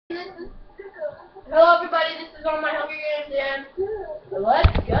Hello everybody, this is on my Hunger Games and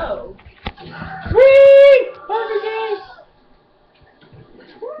let's go. Whee! Hunger Games!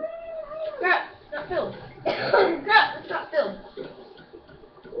 Crap, it's not filled. Crap, it's not filled.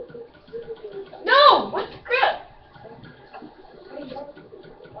 No! What the crap?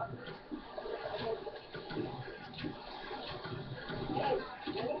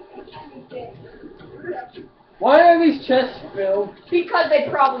 Why are these chests filled? Because they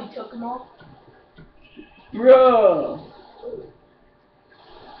probably took them all. Bruh.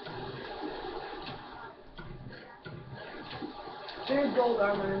 There's gold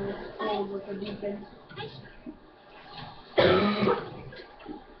armor in this gold with a beacon.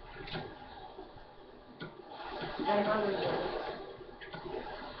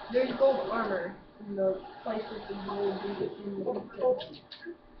 There's gold armor in the place with the gold beacon.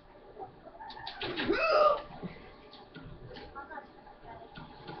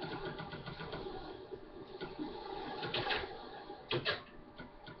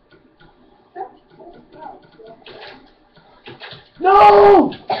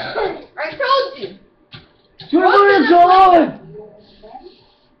 No! I told you! Swimmer is gone!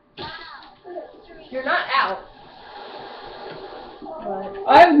 You're not out. But I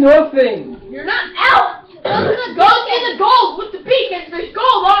have nothing! you're not out! Go get the gold with the beacons! There's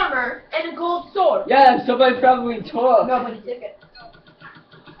gold armor and a gold sword! Yeah, somebody probably took. Nobody took it.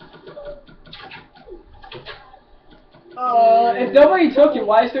 If nobody took it,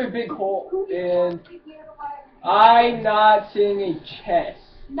 why is there a big hole? And I'm not seeing a chest.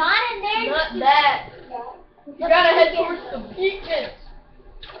 Not in there. Not that. You gotta head towards the beacons.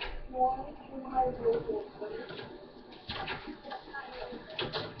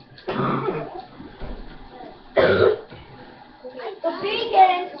 The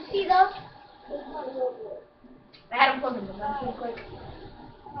beacons. See those? I had them plugged in, but not too quick.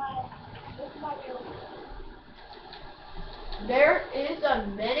 There is a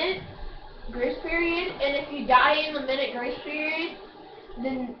minute grace period, and if you die in the minute grace period,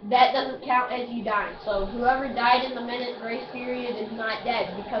 then that doesn't count as you dying. So whoever died in the minute grace period is not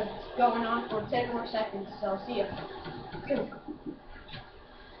dead because it's going on for 10 more seconds. So see ya.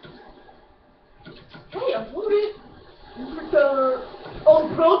 Hey, I'm loaded. Oh,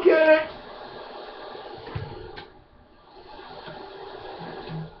 broken.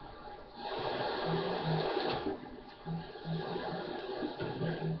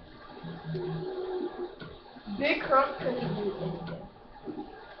 Big Crump couldn't do anything.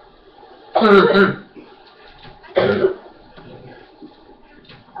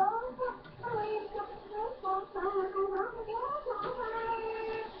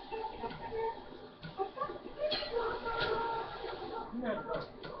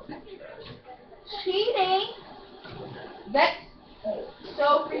 Cheating. That's so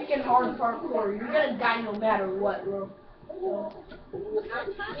freaking hard parkour. You're gonna die no matter what, bro.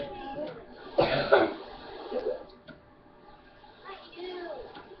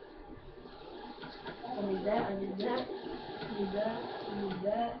 I need that, I need that, I need that, I need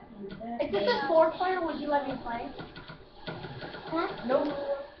that, I need that. If this is 4-player, would you let me play? Huh? Nope.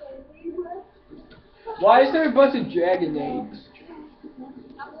 Why is there a bunch of dragon eggs?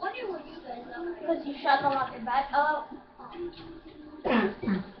 I'm wondering what you guys are. Because you shut them off your back. Oh.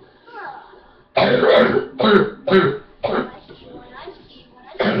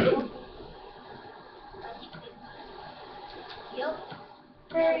 Yep.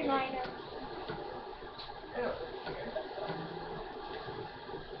 Very minor.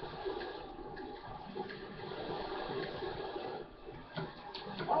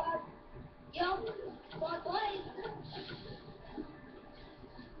 Yo, boy.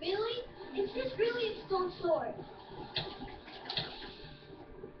 Really? Is this really a stone sword?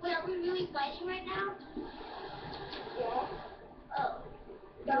 Wait, are we really fighting right now? Yeah. Oh.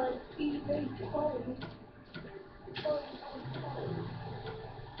 That would be very cold.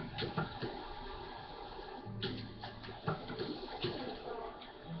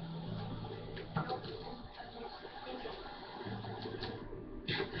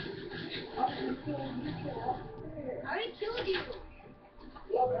 I already killed you.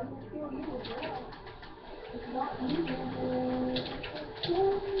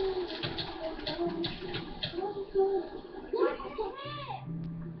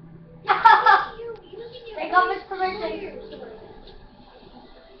 Take off his permission.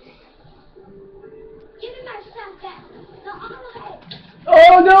 Give me my stuff back. No, I'm okay.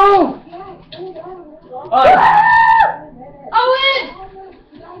 Oh no! Owen!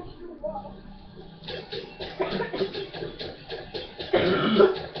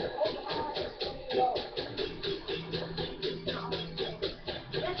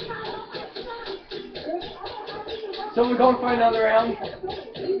 That's not So we're going for another round? Huh?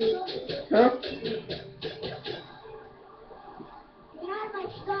 Get out of my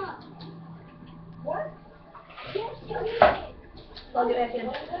stuff. What? Yes, you did. Plug it back in.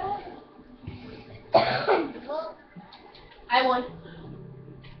 I won.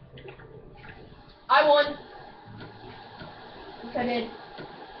 I won. Yes, I did.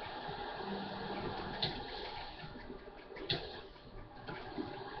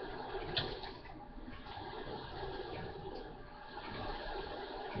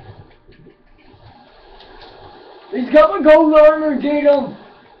 He's got my gold armor, get him!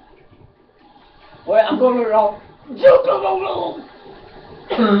 Wait, I'm going to roll.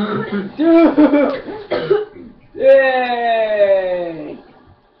 Dude! Yay!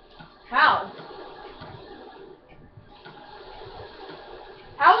 How?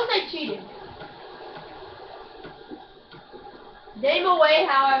 How was I cheating? Name a way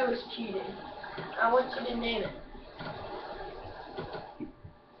how I was cheating. I want you to name it.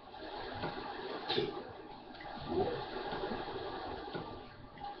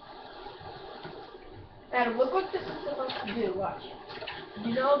 Adam, look what this is supposed to do. Watch.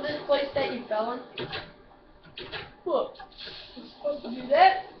 You know this place that you fell in? Look. It's supposed to do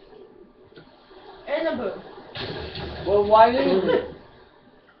that. And a boom. Well, why didn't you?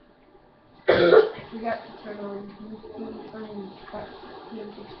 I forgot to turn on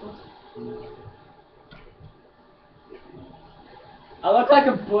I look like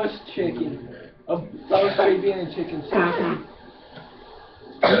a bush chicken. A bush baby in a chicken suit.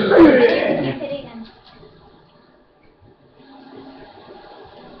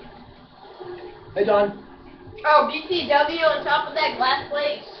 Hey, Don. Oh, BTW on top of that glass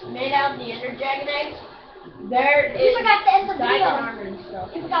plate made out of the Ender Dragon eggs. There You is forgot to end the diamond video. armor and stuff.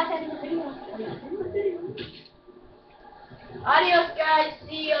 You forgot to end the video. Adios, guys.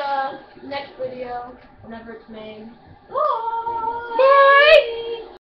 See ya next video whenever it's made. Oh.